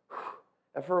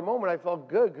 and for a moment I felt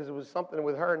good because it was something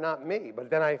with her, not me.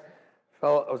 But then I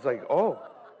was like, oh,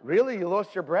 really? You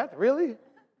lost your breath? Really?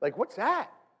 Like, what's that?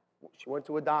 She went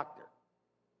to a doctor.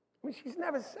 I mean, she's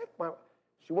never sick.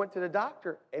 She went to the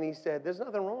doctor, and he said, there's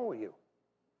nothing wrong with you.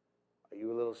 Are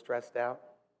you a little stressed out?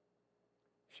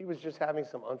 She was just having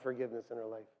some unforgiveness in her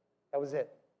life. That was it.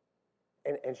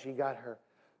 And she got her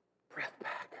breath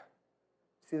back.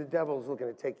 See, the devil's looking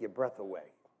to take your breath away.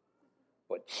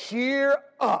 But cheer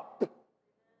up.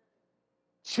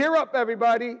 Cheer up,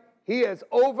 everybody. He has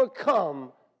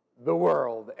overcome the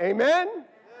world. Amen?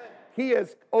 He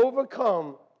has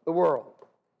overcome the world.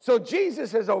 So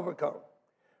Jesus has overcome.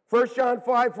 1 John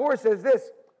 5:4 says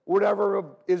this, whatever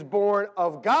is born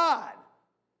of God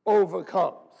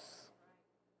overcomes.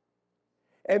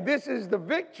 And this is the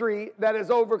victory that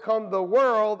has overcome the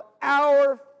world,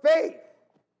 our faith.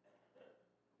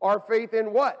 Our faith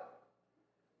in what?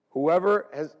 Whoever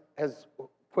has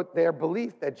put their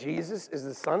belief that Jesus is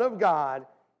the Son of God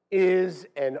is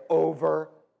an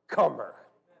overcomer.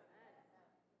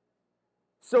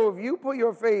 So if you put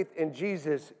your faith in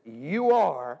Jesus, you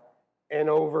are an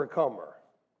overcomer.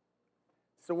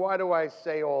 So why do I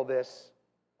say all this?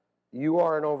 You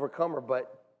are an overcomer,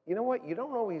 but you know what? You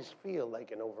don't always feel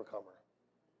like an overcomer.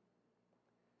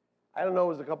 I don't know, it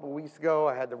was a couple of weeks ago.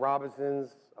 I had the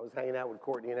Robinsons. I was hanging out with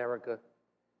Courtney and Erica.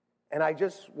 And I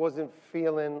just wasn't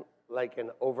feeling like an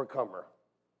overcomer.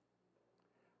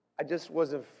 I just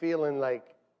wasn't feeling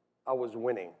like I was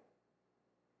winning.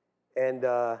 And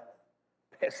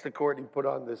Pastor Courtney put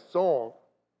on this song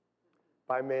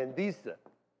by Mandisa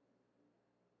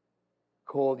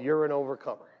called You're an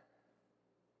Overcomer.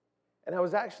 And I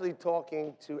was actually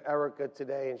talking to Erica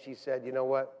today, and she said, you know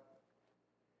what?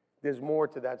 There's more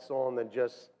to that song than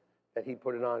just that he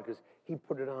put it on, because he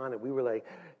put it on, and we were like,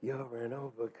 you're an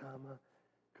overcomer,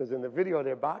 because in the video,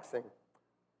 they're boxing.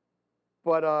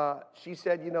 But she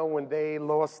said, you know, when they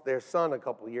lost their son a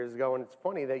couple of years ago, and it's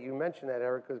funny that you mentioned that,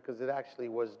 Erica, because it actually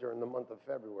was during the month of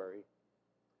February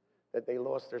that they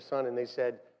lost their son, and they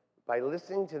said, by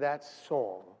listening to that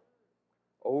song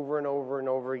over and over and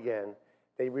over again,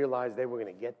 they realized they were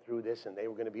going to get through this and they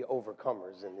were going to be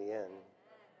overcomers in the end.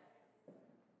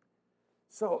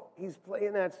 So he's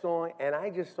playing that song, and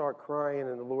I just start crying,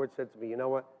 and the Lord said to me, you know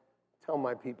what? Tell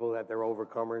my people that they're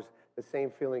overcomers. The same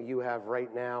feeling you have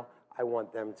right now, I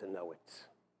want them to know it.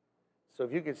 So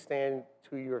if you could stand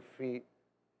to your feet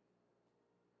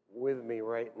with me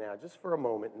right now, just for a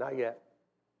moment, not yet.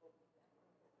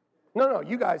 No,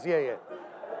 you guys, yeah.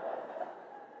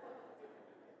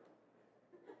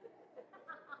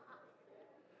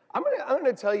 I'm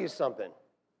gonna tell you something.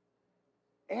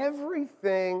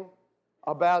 Everything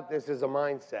about this is a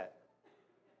mindset.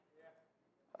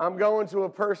 I'm going to a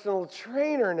personal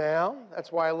trainer now.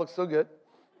 That's why I look so good.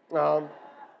 Now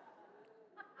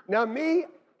me,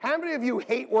 how many of you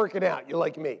hate working out? You're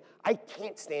like me. I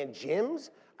can't stand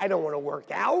gyms. I don't want to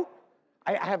work out.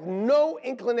 I have no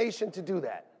inclination to do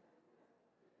that.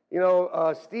 You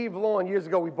know, Steve Lawn, years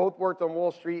ago, we both worked on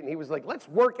Wall Street, and he was like, let's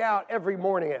work out every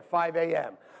morning at 5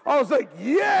 a.m. I was like,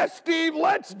 yeah, Steve,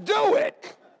 let's do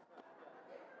it.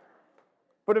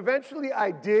 But eventually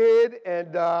I did,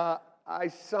 and I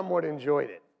somewhat enjoyed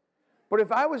it. But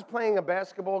if I was playing a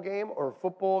basketball game or a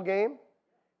football game,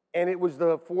 and it was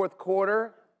the fourth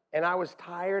quarter, and I was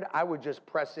tired, I would just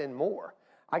press in more.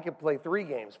 I could play 3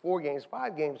 games, 4 games,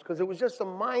 5 games, because it was just a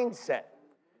mindset.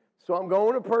 So I'm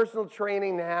going to personal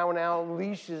training now. Now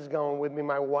Alicia's going with me,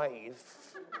 my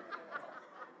wife.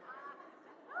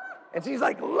 And she's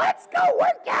like, let's go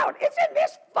work out. Isn't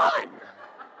this fun?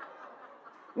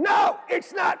 No,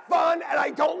 it's not fun, and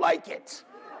I don't like it.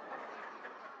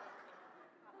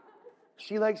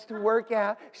 She likes to work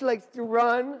out. She likes to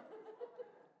run.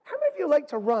 How many of you like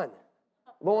to run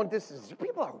long distances?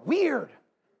 People are weird.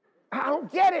 I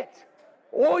don't get it.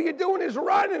 All you're doing is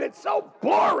running. It's so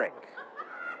boring.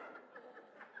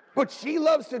 But she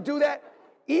loves to do that.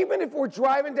 Even if we're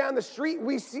driving down the street,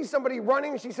 we see somebody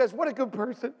running, and she says, what a good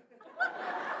person.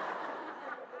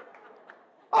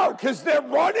 Oh, because they're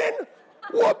running?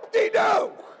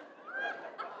 Whoop-de-doo.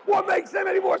 What makes them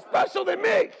any more special than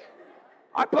me?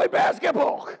 I play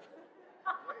basketball.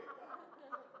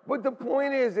 But the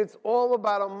point is, it's all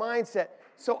about a mindset.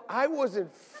 So I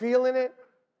wasn't feeling it.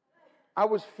 I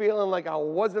was feeling like I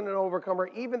wasn't an overcomer,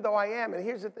 even though I am. And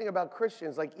here's the thing about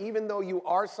Christians, like even though you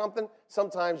are something,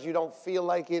 sometimes you don't feel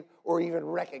like it or even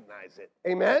recognize it.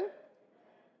 Amen?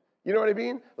 You know what I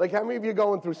mean? Like how many of you are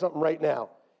going through something right now?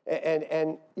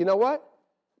 And you know what?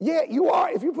 Yeah, you are.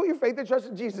 If you put your faith and trust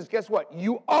in Jesus, guess what?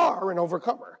 You are an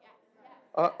overcomer.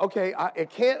 Okay,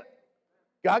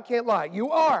 God can't lie.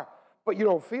 You are, but you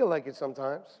don't feel like it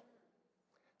sometimes.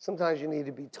 Sometimes you need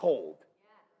to be told.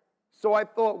 So I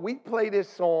thought we'd play this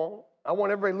song. I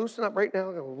want everybody to loosen up right now.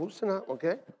 Loosen up,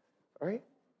 okay? All right?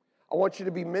 I want you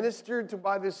to be ministered to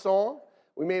by this song.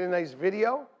 We made a nice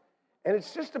video. And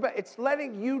it's just about, it's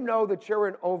letting you know that you're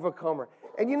an overcomer.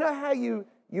 And you know how you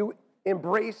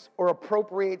embrace or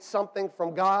appropriate something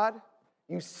from God?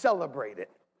 You celebrate it.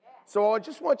 So I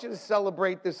just want you to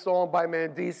celebrate this song by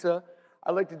Mandisa.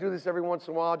 I like to do this every once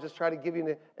in a while, just try to give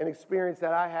you an experience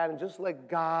that I had and just let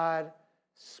God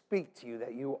speak to you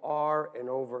that you are an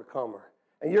overcomer.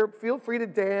 And feel free to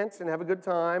dance and have a good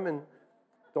time and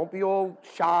don't be all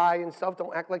shy and stuff.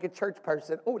 Don't act like a church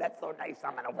person. Oh, that's so nice,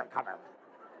 I'm an overcomer.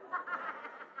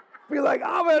 Be like,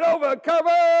 I'm an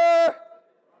overcomer.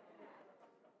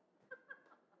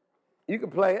 You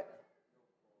can play it.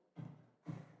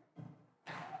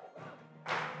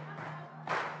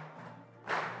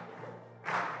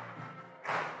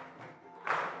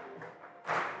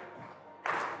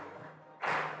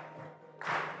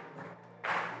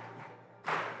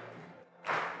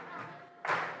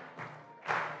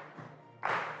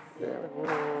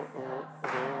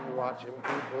 Watching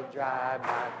people drive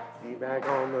by, see back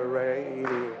on the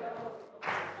radio.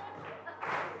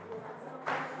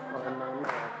 On my mind,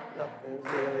 nothing's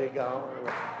really going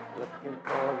on, looking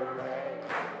for the rain.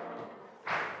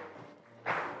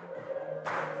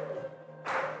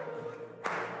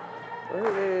 What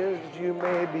it is you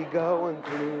may be going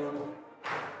through.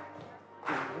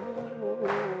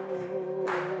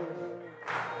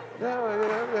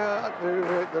 Through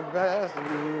with the best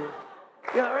of you.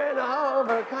 You're an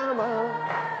overcomer.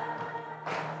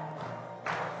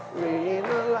 Lead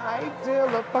the light till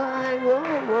the final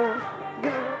word.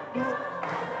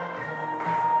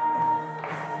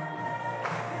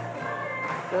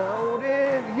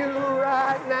 Notice you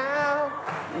right now.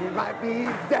 You might be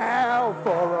down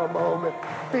for a moment,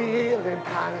 feeling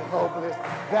kind of hopeless.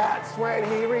 That's when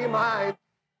he reminds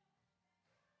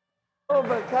you,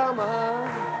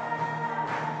 overcomer.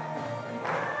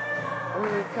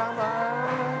 Come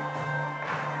on.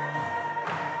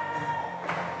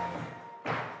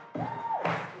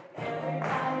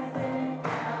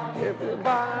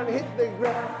 Everybody hit the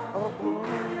ground. Oh,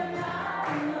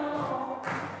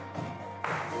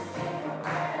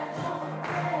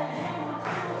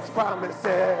 His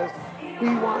promises He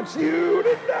wants you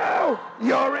to know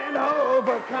you're an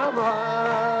overcomer.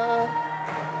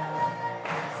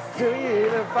 Continue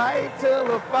to fight till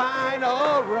the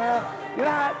final round. You're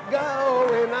not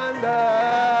going under.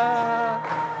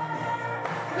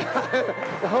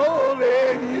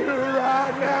 Holding you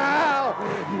right now.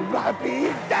 You might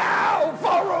be down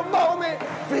for a moment,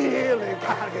 feeling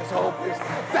kind of hopeless.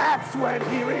 That's when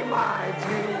he reminds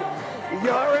you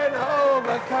you're an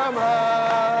overcomer.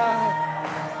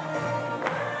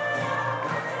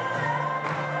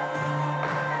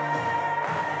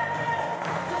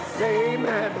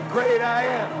 Amen. The great I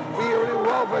am, he who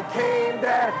overcame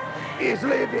death, is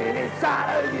living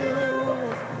inside of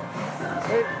you.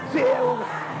 Still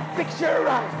fix your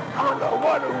eyes on the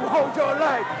one who holds your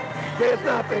life. There's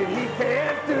nothing he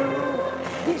can't do.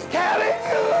 He's telling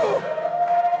you.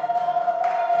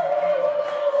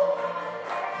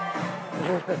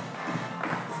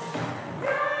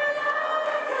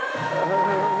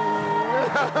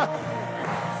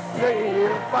 They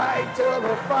fight till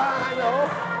the final.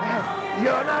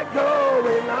 You're not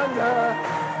going under.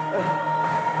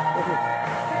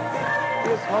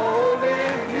 It's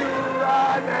holding you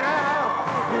right now.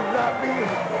 You love me.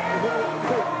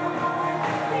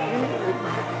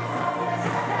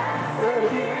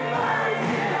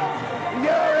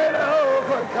 You're an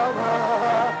overcomer.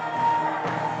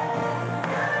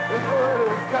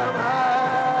 Overcomer.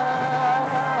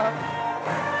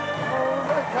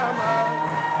 Overcomer.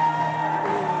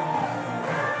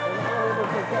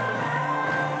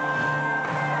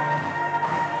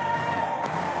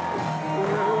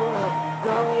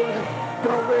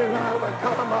 Don't be an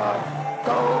overcomer.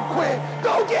 Don't quit.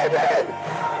 Don't give in.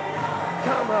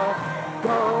 Come on.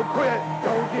 Don't quit.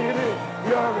 Don't give in.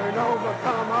 You're an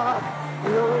overcomer.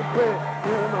 You'll quit.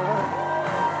 Come on.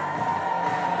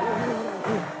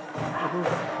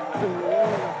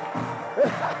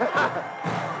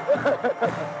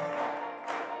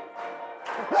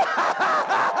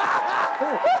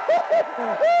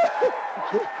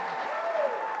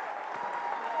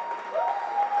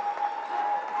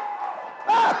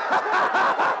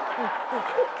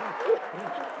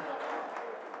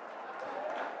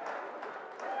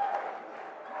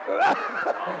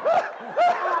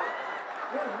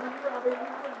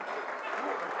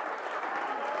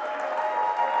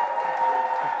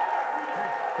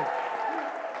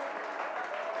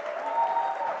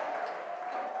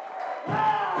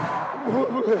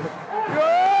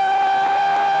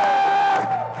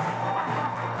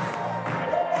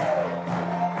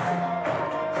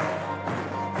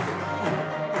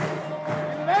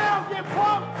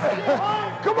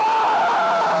 Come on!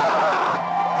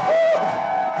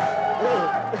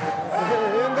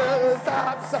 In the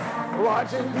stop sign,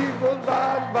 watching people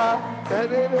drive by,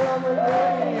 standing on the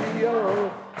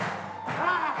radio.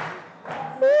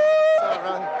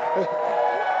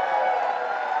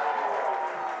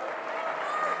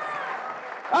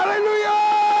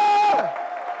 Hallelujah!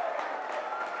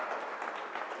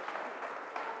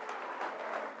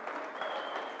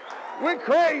 We're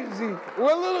crazy.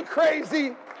 We're a little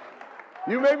crazy.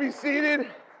 You may be seated.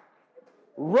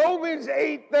 Romans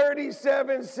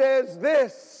 8:37 says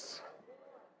this.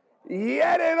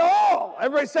 Yet in all,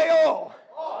 everybody say all.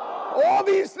 All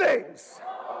these things,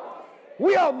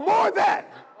 we are more than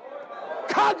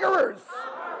conquerors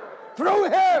through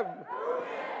him.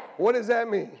 What does that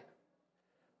mean?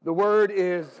 The word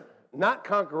is not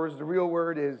conquerors. The real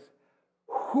word is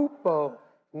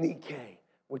huponike,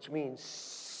 which means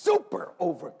super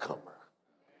overcomer.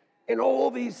 In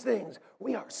all these things,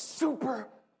 we are super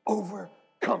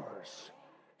overcomers.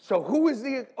 So who is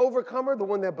the overcomer? The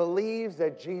one that believes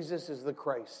that Jesus is the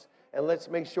Christ. And let's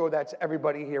make sure that's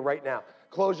everybody here right now.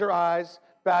 Close your eyes,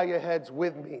 bow your heads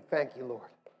with me. Thank you, Lord.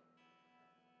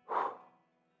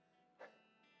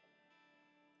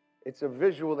 It's a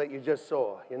visual that you just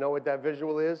saw. You know what that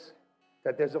visual is?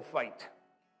 That there's a fight.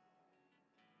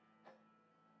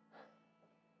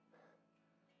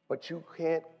 But you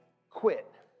can't quit.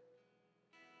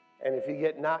 And if you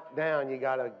get knocked down, you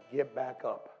got to get back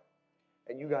up.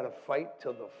 And you got to fight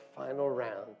till the final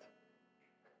round.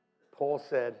 Paul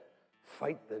said,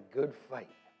 fight the good fight.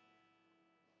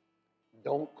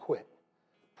 Don't quit.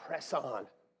 Press on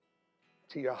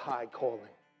to your high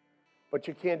calling. But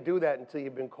you can't do that until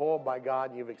you've been called by God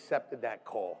and you've accepted that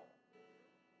call.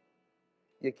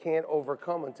 You can't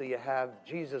overcome until you have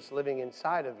Jesus living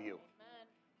inside of you.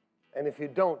 And if you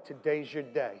don't, today's your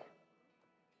day.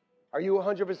 Are you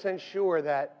 100% sure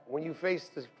that when you face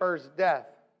the first death,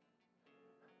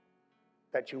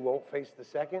 that you won't face the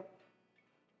second?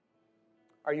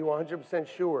 Are you 100%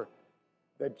 sure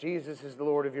that Jesus is the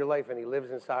Lord of your life and he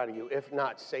lives inside of you? If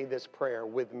not, say this prayer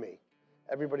with me.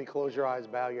 Everybody close your eyes,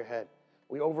 bow your head.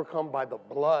 We overcome by the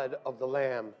blood of the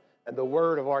Lamb and the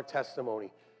word of our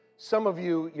testimony. Some of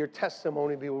you, your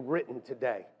testimony will be written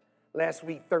today. Last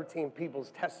week, 13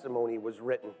 people's testimony was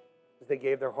written as they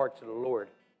gave their heart to the Lord.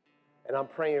 And I'm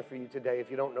praying for you today.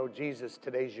 If you don't know Jesus,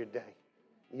 today's your day,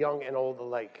 young and old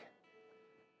alike.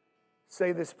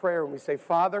 Say this prayer when we say,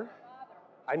 Father,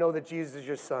 I know that Jesus is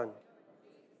your son.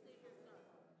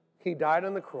 He died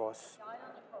on the cross,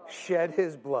 shed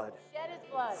his blood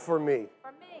for me.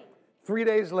 3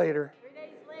 days later,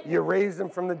 you raised him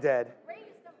from the dead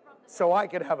so I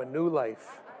could have a new life.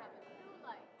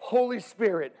 Holy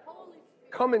Spirit,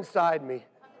 come inside me.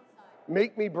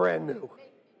 Make me brand new.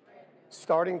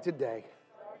 Starting today.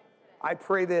 I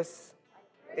pray this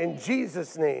in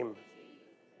Jesus' name.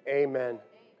 Amen.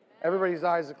 Everybody's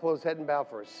eyes are closed, head bowed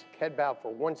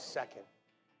for 1 second.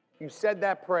 If you said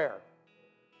that prayer,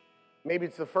 maybe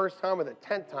it's the first time or the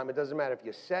 10th time, it doesn't matter. If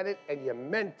you said it and you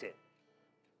meant it,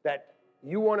 that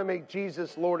you want to make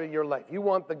Jesus Lord of your life. You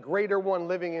want the greater one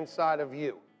living inside of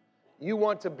you. You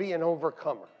want to be an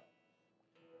overcomer.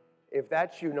 If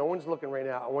that's you, no one's looking right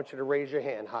now, I want you to raise your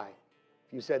hand high.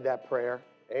 If you said that prayer,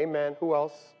 amen. Who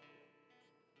else?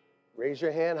 Raise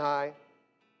your hand high.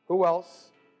 Who else?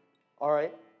 All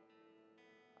right.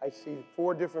 I see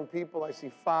 4 different people. I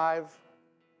see 5.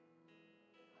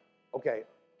 Okay.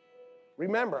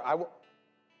 Remember,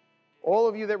 all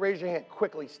of you that raise your hand,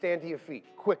 quickly stand to your feet.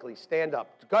 Quickly stand up.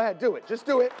 Go ahead, do it. Just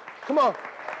do it. Come on.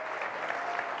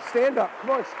 Stand up.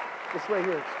 Come on. This way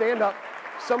here. Stand up.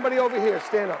 Somebody over here,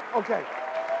 stand up. Okay.